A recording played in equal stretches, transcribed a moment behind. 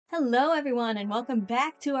Hello everyone and welcome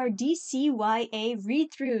back to our DCYA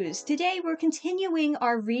read-throughs. Today we're continuing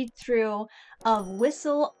our read-through of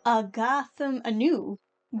Whistle a New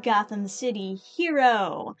Gotham City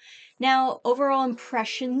Hero. Now, overall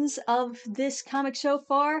impressions of this comic so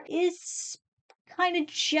far is kind of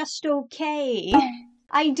just okay.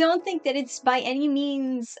 I don't think that it's by any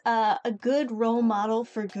means a good role model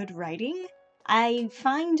for good writing. I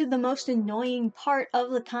find the most annoying part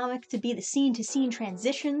of the comic to be the scene-to-scene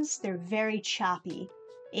transitions. They're very choppy.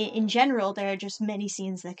 In general, there are just many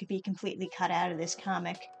scenes that could be completely cut out of this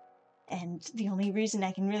comic. And the only reason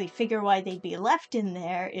I can really figure why they'd be left in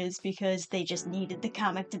there is because they just needed the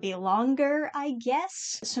comic to be longer, I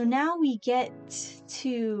guess. So now we get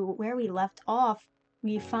to where we left off.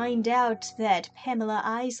 We find out that Pamela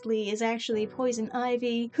Isley is actually Poison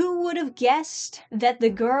Ivy. Who would have guessed that the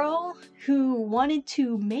girl who wanted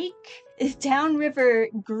to make Downriver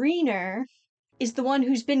greener is the one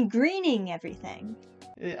who's been greening everything?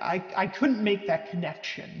 I couldn't make that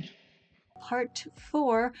connection. Part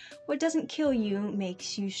 4, what doesn't kill you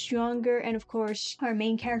makes you stronger, and of course, our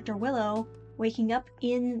main character Willow waking up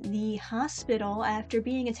in the hospital after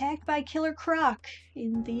being attacked by Killer Croc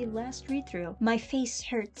in the last read-through. My face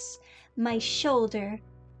hurts, my shoulder,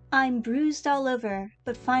 I'm bruised all over,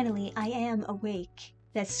 but finally I am awake.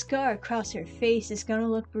 That scar across her face is gonna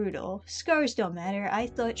look brutal. Scars don't matter, I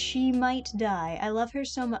thought she might die. I love her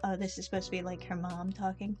so much. Oh, this is supposed to be like her mom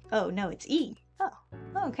talking. Oh, no, it's E.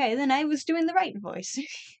 Oh, okay, then I was doing the right voice.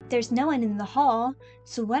 There's no one in the hall,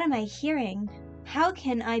 so what am I hearing? How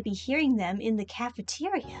can I be hearing them in the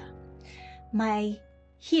cafeteria? My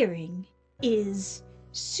hearing is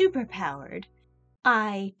superpowered.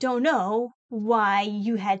 I don't know why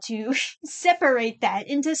you had to separate that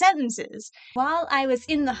into sentences. While I was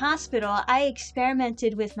in the hospital, I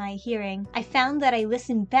experimented with my hearing. I found that I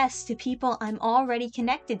listen best to people I'm already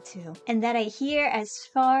connected to, and that I hear as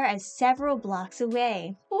far as several blocks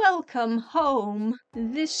away. Welcome home.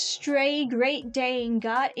 This stray Great Dane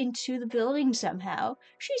got into the building somehow.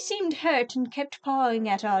 She seemed hurt and kept pawing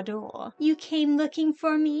at our door. You came looking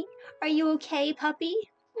for me? Are you okay, puppy?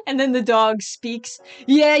 And then the dog speaks.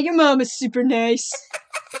 Yeah, your mom is super nice.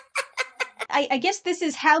 I guess this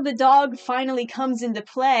is how the dog finally comes into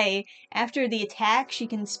play. After the attack, she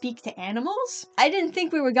can speak to animals? I didn't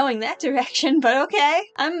think we were going that direction, but okay.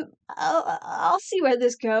 I'll see where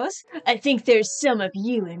this goes. I think there's some of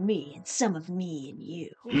you and me, and some of me and you.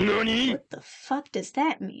 Nani? What the fuck does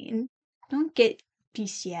that mean? Don't get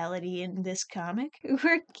bestiality in this comic.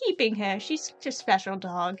 We're keeping her. She's such a special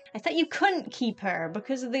dog. I thought you couldn't keep her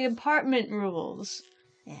because of the apartment rules.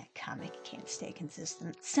 Yeah, comic can't stay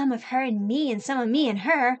consistent. Some of her and me, and some of me and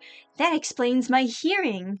her. That explains my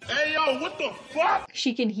hearing. Hey yo, what the fuck?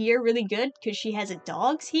 She can hear really good because she has a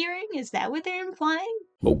dog's hearing? Is that what they're implying?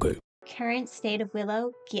 Okay. Current state of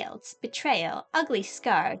Willow, guilt, betrayal, ugly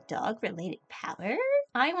scar, dog-related power.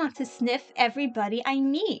 I want to sniff everybody I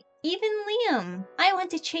meet. Even Liam. I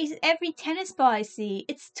want to chase every tennis ball I see.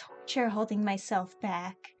 It's torture holding myself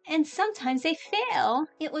back. And sometimes they fail.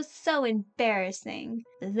 It was so embarrassing.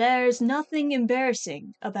 There's nothing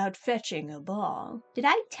embarrassing about fetching a ball. Did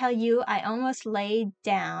I tell you I almost laid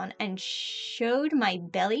down and showed my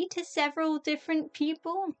belly to several different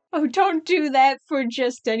people? Oh, don't do that for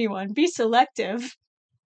just anyone. Be selective.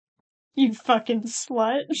 You fucking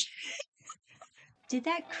slut. Did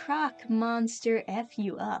that croc monster F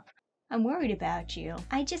you up? I'm worried about you.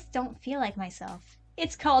 I just don't feel like myself.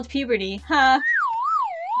 It's called puberty, huh?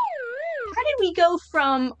 How did we go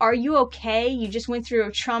from, are you okay? You just went through a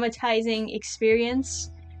traumatizing experience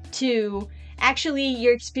to actually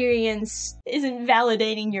your experience isn't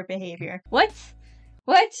validating your behavior. What?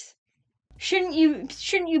 What? Shouldn't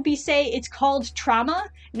you be say it's called trauma,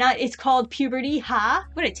 not it's called puberty, huh?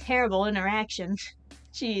 What a terrible interaction.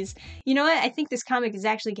 Jeez. You know what? I think this comic is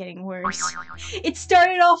actually getting worse. It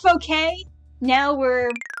started off okay. Now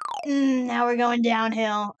we're going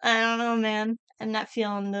downhill. I don't know, man. I'm not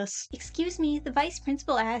feeling this. Excuse me, the vice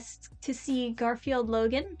principal asked to see Garfield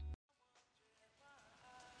Logan.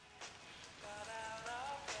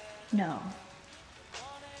 No.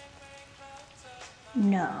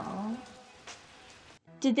 No.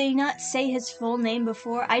 Did they not say his full name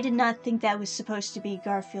before? I did not think that was supposed to be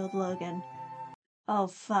Garfield Logan. Oh,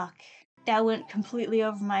 fuck. That went completely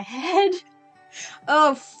over my head.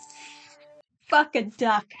 Oh, fuck a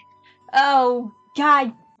duck. Oh,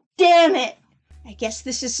 god damn it. I guess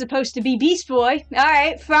this is supposed to be Beast Boy.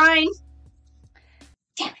 Alright, fine.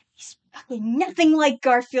 Damn it, he's fucking nothing like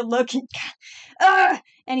Garfield Logan. Ugh!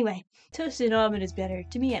 Anyway, Toasted almond is better,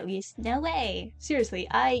 to me at least. No way. Seriously,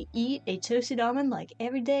 I eat a toasted almond like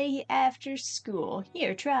every day after school.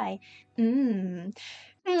 Here, try. Mmm.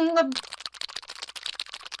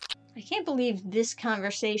 I can't believe this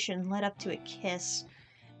conversation led up to a kiss.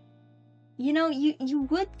 You know, you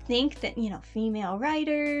would think that, you know, female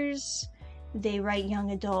writers, they write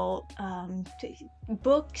young adult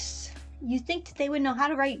books. You'd think that they would know how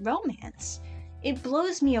to write romance. It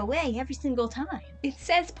blows me away every single time. It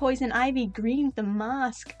says Poison Ivy greened the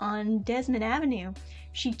mosque on Desmond Avenue.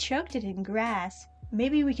 She choked it in grass.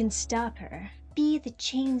 Maybe we can stop her. Be the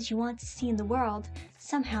change you want to see in the world.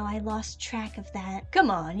 Somehow I lost track of that. Come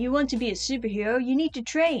on, you want to be a superhero, you need to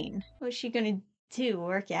train. What's she gonna do,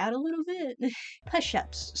 work out a little bit?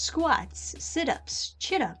 Push-ups, squats, sit-ups,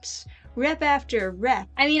 chin-ups, rep after rep.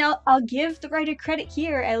 I mean, I'll give the writer credit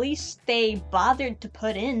here. At least they bothered to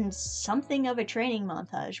put in something of a training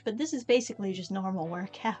montage, but this is basically just normal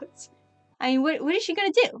workouts. I mean, what is she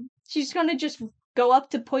gonna do? She's gonna just go up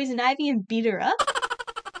to Poison Ivy and beat her up?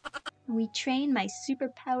 We train my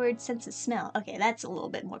super-powered sense of smell. Okay, that's a little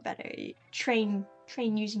bit more better. Train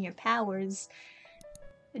using your powers.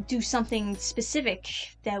 Do something specific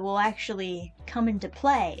that will actually come into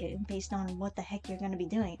play based on what the heck you're gonna be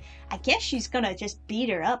doing. I guess she's gonna just beat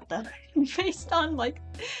her up though, based on like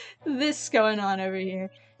this going on over here.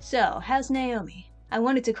 So, how's Naomi? I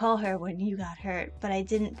wanted to call her when you got hurt, but I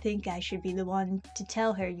didn't think I should be the one to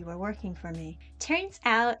tell her you were working for me. Turns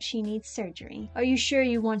out she needs surgery. Are you sure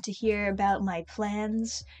you want to hear about my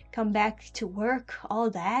plans? Come back to work, all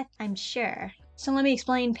that? I'm sure. So let me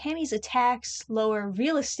explain. Pammy's attacks lower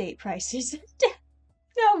real estate prices.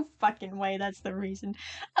 No fucking way that's the reason.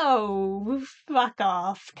 Oh, fuck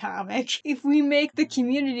off, comic. If we make the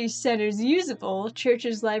community centers usable,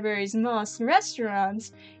 churches, libraries, mosques,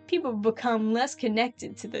 restaurants, people become less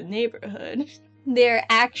connected to the neighborhood. They're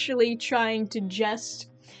actually trying to just...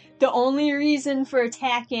 The only reason for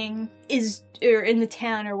attacking is, or in the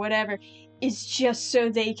town or whatever, is just so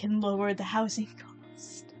they can lower the housing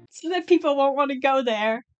cost. So that people won't want to go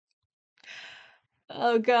there.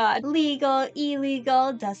 Oh god. Legal,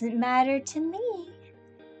 illegal, doesn't matter to me.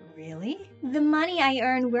 Really? The money I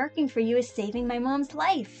earn working for you is saving my mom's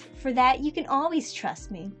life. For that, you can always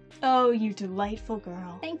trust me. Oh, you delightful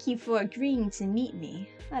girl. Thank you for agreeing to meet me.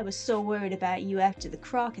 I was so worried about you after the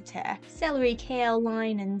croc attack. Celery, kale,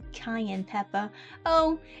 lime, and cayenne pepper.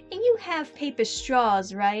 Oh, and you have paper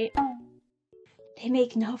straws, right? They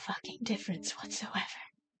make no fucking difference whatsoever.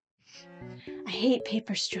 I hate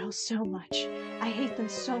paper straws so much. I hate them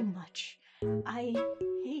so much. I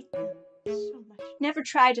hate them so much. Never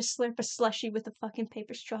try to slurp a slushie with a fucking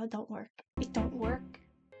paper straw. It don't work. It don't work.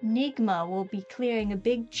 Nigma will be clearing a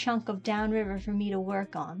big chunk of downriver for me to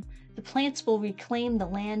work on. The plants will reclaim the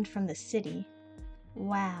land from the city.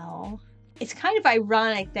 Wow. It's kind of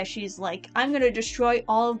ironic that she's like, I'm gonna destroy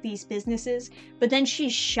all of these businesses, but then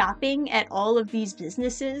she's shopping at all of these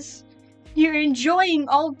businesses. You're enjoying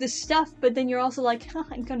all of this stuff, but then you're also like,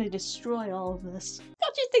 I'm gonna destroy all of this.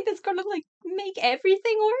 Don't you think that's gonna, like, make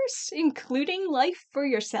everything worse? Including life for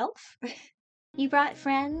yourself? You brought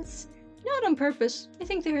friends? Not on purpose. I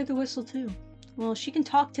think they heard the whistle, too. Well, she can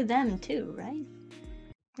talk to them, too, right?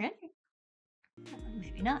 Right?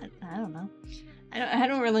 Maybe not. I don't know. I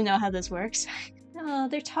don't really know how this works. Oh,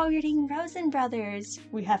 they're targeting Rosen Brothers.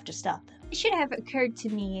 We have to stop them. It should have occurred to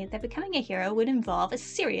me that becoming a hero would involve a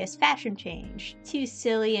serious fashion change. Too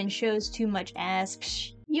silly and shows too much ass.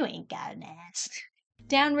 Psh, you ain't got an ass.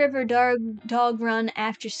 Downriver dog run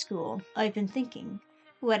after school. I've been thinking.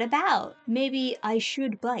 What about? Maybe I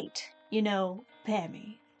should bite. You know,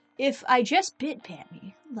 Pammy. If I just bit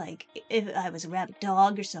Pammy, like if I was a rabid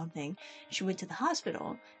dog or something, she went to the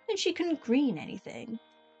hospital, then she couldn't green anything.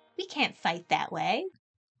 We can't fight that way.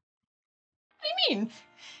 What do you mean?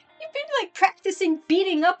 You've been, like, practicing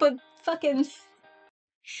beating up a fucking...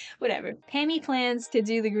 Whatever. Pammy plans to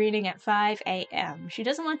do the greening at 5 a.m. She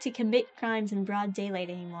doesn't want to commit crimes in broad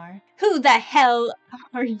daylight anymore. Who the hell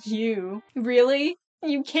are you? Really?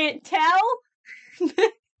 You can't tell?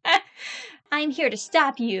 I'm here to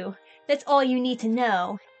stop you. That's all you need to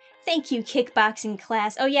know. Thank you, kickboxing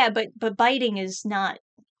class. Oh yeah, but biting is not...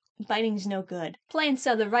 Biting's no good. Plants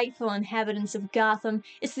are the rightful inhabitants of Gotham.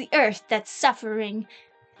 It's the earth that's suffering.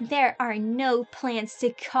 There are no plants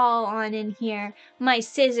to call on in here. My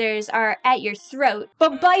scissors are at your throat.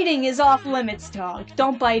 But biting is off limits, dog.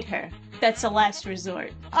 Don't bite her. That's a last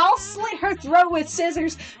resort. I'll slit her throat with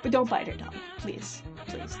scissors, but don't bite her, dog. Please.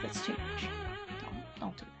 Please, that's too much.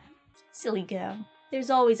 Don't do that. Silly girl. There's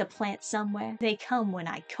always a plant somewhere. They come when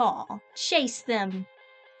I call. Chase them.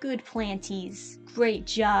 Good planties. Great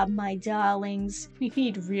job, my darlings. We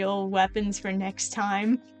need real weapons for next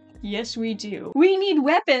time. Yes, we do. We need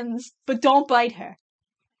weapons, but don't bite her.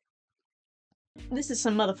 This is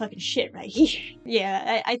some motherfucking shit right here.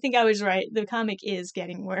 Yeah, I think I was right. The comic is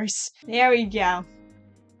getting worse. There we go.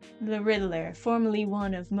 The Riddler, formerly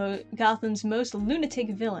one of Gotham's most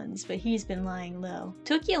lunatic villains, but he's been lying low.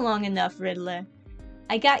 Took you long enough, Riddler.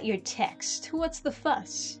 I got your text. What's the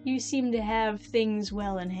fuss? You seem to have things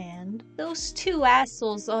well in hand. Those two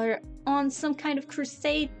assholes are on some kind of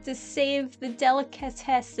crusade to save the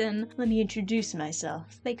delicatessen. Let me introduce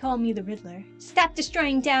myself. They call me the Riddler. Stop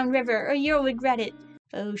destroying Downriver or you'll regret it.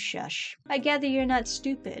 Oh, shush. I gather you're not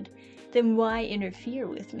stupid. Then why interfere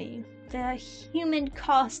with me? The human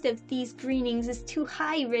cost of these greenings is too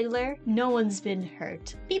high, Riddler. No one's been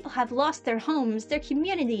hurt. People have lost their homes, their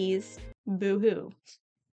communities. Boo-hoo.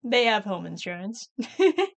 They have home insurance.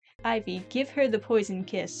 Ivy, give her the poison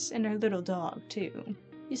kiss and her little dog, too.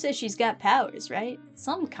 You said she's got powers, right?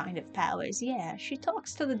 Some kind of powers, yeah. She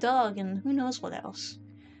talks to the dog and who knows what else.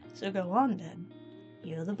 So go on, then.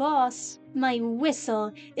 You're the boss. My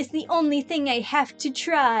whistle is the only thing I have to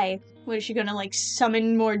try. What, is she gonna, like,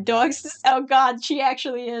 summon more dogs? Oh god, she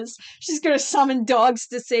actually is. She's gonna summon dogs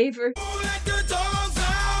to save her.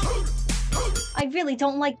 I really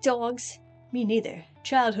don't like dogs. Me neither.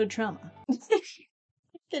 Childhood trauma.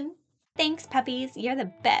 Thanks, puppies. You're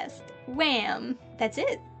the best. Wham! That's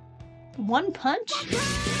it. One punch?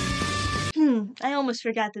 I almost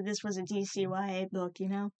forgot that this was a DCYA book, you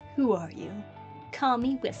know? Who are you? Call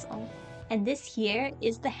me Whistle. And this here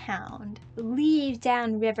is the Hound. Leave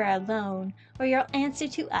Downriver alone, or you'll answer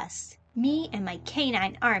to us. Me and my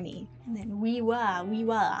canine army. And then wee-wah,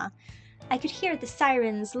 wee-wah. I could hear the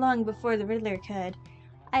sirens long before the Riddler could.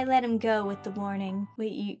 I let him go with the warning.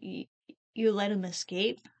 Wait, you let him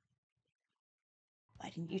escape? Why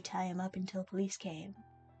didn't you tie him up until police came?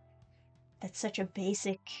 That's such a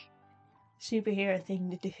basic superhero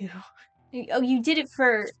thing to do. Oh, you did it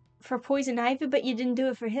for Poison Ivy, but you didn't do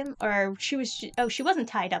it for him? Or she wasn't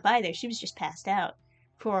tied up either. She was just passed out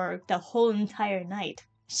for the whole entire night.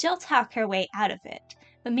 She'll talk her way out of it,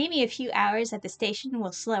 but maybe a few hours at the station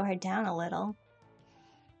will slow her down a little.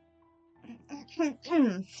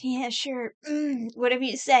 Yeah, sure. Whatever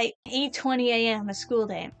you say. 8:20 a.m., a school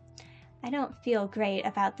day. I don't feel great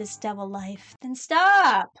about this double life. Then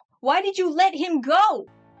stop! Why did you let him go?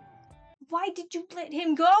 Why did you let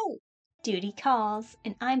him go? Duty calls,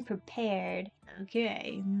 and I'm prepared.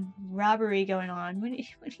 Okay, robbery going on. What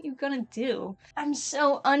are you gonna do? I'm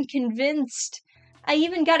so unconvinced. I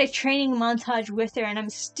even got a training montage with her, and I'm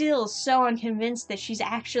still so unconvinced that she's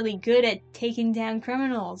actually good at taking down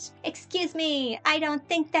criminals. Excuse me, I don't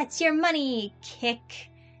think that's your money.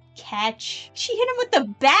 Kick. Catch. She hit him with the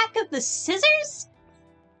back of the scissors?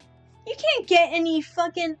 You can't get any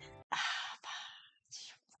fucking... I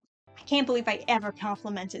can't believe I ever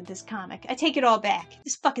complimented this comic. I take it all back.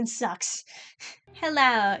 This fucking sucks.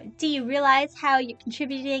 Hello, do you realize how you're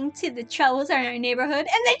contributing to the troubles in our neighborhood?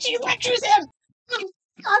 And then she lectures him! Oh,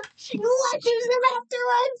 God, she lectures him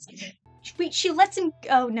afterwards! Wait, she lets him...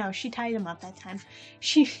 Oh, no, she tied him up that time.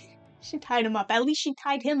 She tied him up. At least she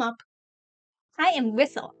tied him up. I am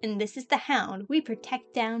Whistle, and this is the Hound. We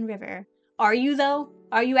protect Downriver. Are you, though?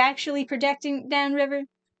 Are you actually protecting Downriver?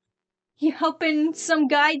 You're helping some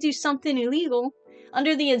guy do something illegal,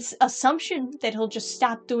 under the assumption that he'll just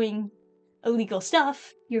stop doing illegal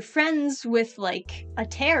stuff. You're friends with, like, a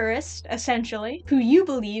terrorist, essentially, who you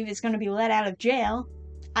believe is going to be let out of jail.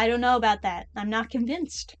 I don't know about that. I'm not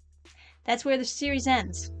convinced. That's where the series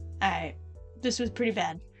ends. Alright, this was pretty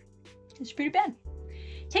bad. It's pretty bad.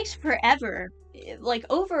 It takes forever. Like,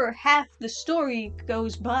 over half the story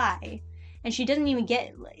goes by, and she doesn't even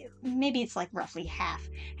get, maybe it's like roughly half.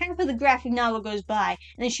 Half of the graphic novel goes by,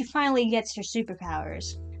 and then she finally gets her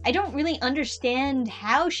superpowers. I don't really understand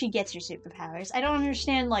how she gets her superpowers. I don't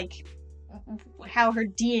understand, like, how her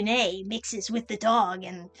DNA mixes with the dog,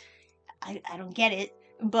 and I don't get it.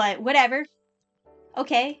 But whatever.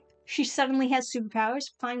 Okay, she suddenly has superpowers.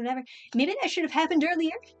 Fine, whatever. Maybe that should have happened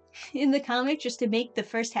earlier in the comic, just to make the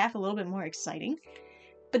first half a little bit more exciting.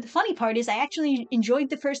 But the funny part is I actually enjoyed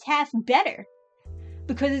the first half better,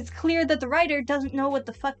 because it's clear that the writer doesn't know what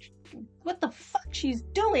the fuck she's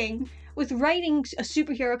doing with writing a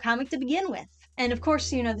superhero comic to begin with. And of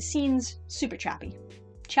course, you know, the scene's super choppy.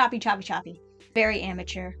 Choppy. Very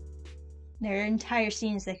amateur. There are entire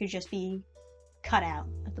scenes that could just be cut out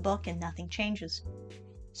of the book and nothing changes.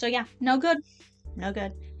 So yeah, no good. No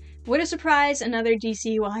good. What a surprise, another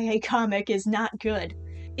DCYA comic is not good.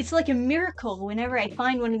 It's like a miracle whenever I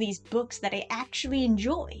find one of these books that I actually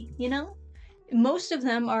enjoy, you know? most of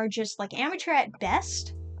them are just like amateur at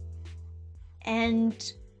best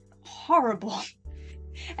and horrible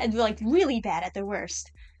and like really bad at the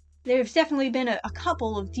worst. There's definitely been a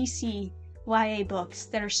couple of DC YA books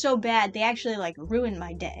that are so bad they actually like ruin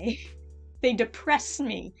my day. They depress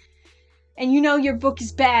me. And you know your book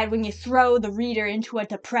is bad when you throw the reader into a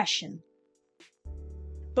depression.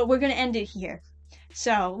 But we're gonna end it here.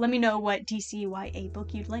 So let me know what DC YA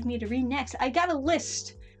book you'd like me to read next. I got a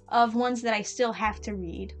list of ones that I still have to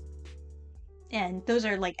read. And those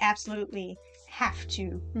are like absolutely have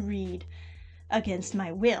to read against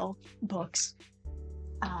my will books.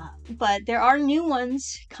 But there are new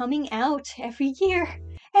ones coming out every year.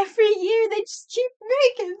 Every year they just keep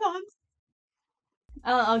making them.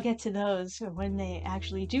 I'll get to those when they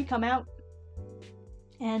actually do come out.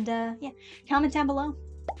 And yeah, comment down below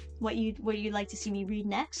what you'd like to see me read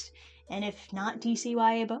next. And if not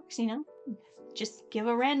DCYA books, you know, just give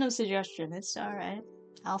a random suggestion. It's alright.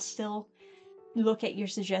 I'll still look at your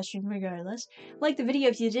suggestion regardless. Like the video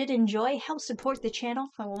if you did enjoy. Help support the channel.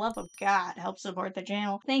 For the love of God, help support the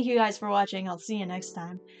channel. Thank you guys for watching. I'll see you next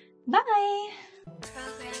time. Bye!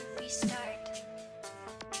 Program restart.